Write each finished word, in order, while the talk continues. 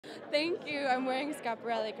Thank you. I'm wearing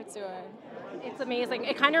Schiaparelli couture. It's amazing.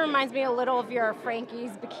 It kind of reminds me a little of your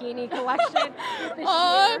Frankie's bikini collection.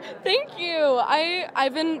 Thank you.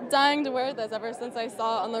 I've been dying to wear this ever since I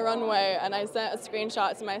saw it on the runway, and I sent a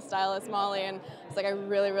screenshot to my stylist Molly, and it's like I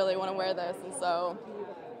really, really want to wear this, and so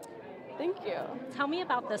thank you. Tell me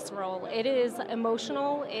about this role. It is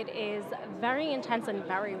emotional. It is very intense and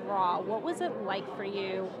very raw. What was it like for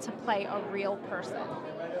you to play a real person?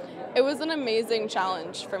 It was an amazing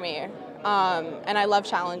challenge for me, and I love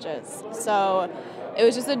challenges. So it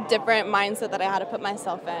was just a different mindset that I had to put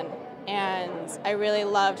myself in, and I really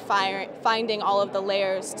loved finding all of the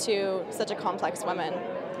layers to such a complex woman.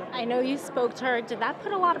 I know you spoke to her. Did that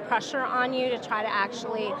put a lot of pressure on you to try to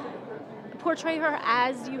actually portray her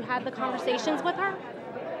as you had the conversations with her?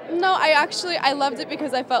 No, I loved it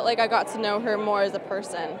because I felt like I got to know her more as a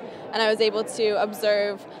person, and I was able to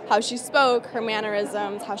observe how she spoke, her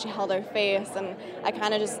mannerisms, how she held her face, and I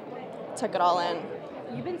kind of just took it all in.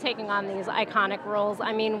 You've been taking on these iconic roles.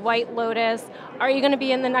 I mean, White Lotus. Are you going to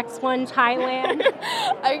be in the next one, Thailand?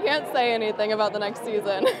 I can't say anything about the next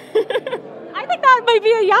season. I think that might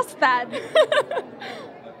be a yes then.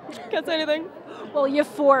 Can't say anything. Well,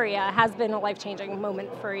 Euphoria has been a life-changing moment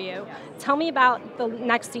for you. Tell me about the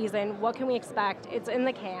next season. What can we expect? It's in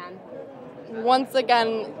the can. Once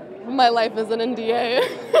again, my life is an NDA.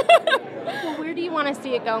 Well, where do you want to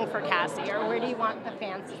see it going for Cassie, or where do you want the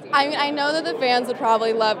fans to see it? I mean, I know that the fans would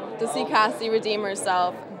probably love to see Cassie redeem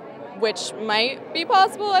herself, which might be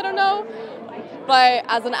possible, I don't know. But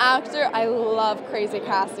as an actor, I love crazy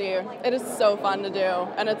Cassie. It is so fun to do,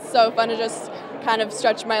 and it's so fun to just kind of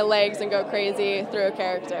stretch my legs and go crazy through a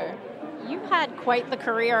character. You've had quite the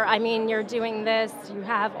career. I mean, you're doing this, you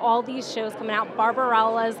have all these shows coming out,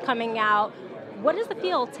 Barbarella's coming out. What does it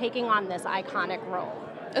feel taking on this iconic role?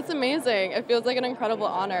 It's amazing. It feels like an incredible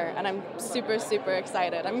honor, and I'm super, super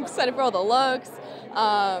excited. I'm excited for all the looks,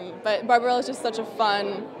 but Barbarella is just such a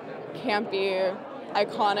fun, campy,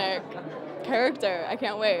 iconic character. I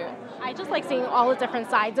can't wait. I just like seeing all the different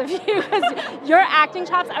sides of you because your acting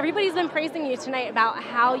chops, everybody's been praising you tonight about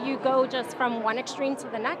how you go just from one extreme to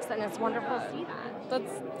the next, and it's wonderful to see that.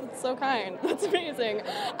 That's so kind. That's amazing.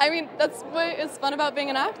 I mean, that's what is fun about being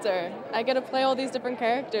an actor. I get to play all these different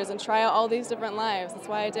characters and try out all these different lives. That's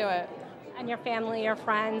why I do it. And your family, your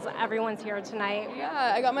friends, everyone's here tonight.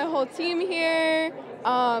 Yeah, I got my whole team here,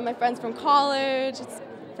 my friends from college. It's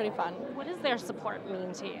pretty fun. What does their support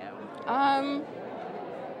mean to you?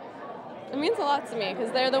 It means a lot to me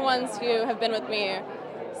because they're the ones who have been with me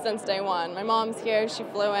since day one. My mom's here, she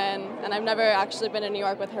flew in, and I've never actually been in New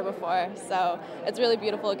York with her before, so it's really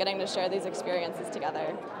beautiful getting to share these experiences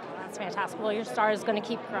together. That's fantastic. Well, your star is going to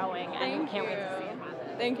keep growing, and can't wait to see it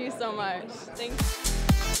happen. Thank you so much. Thanks.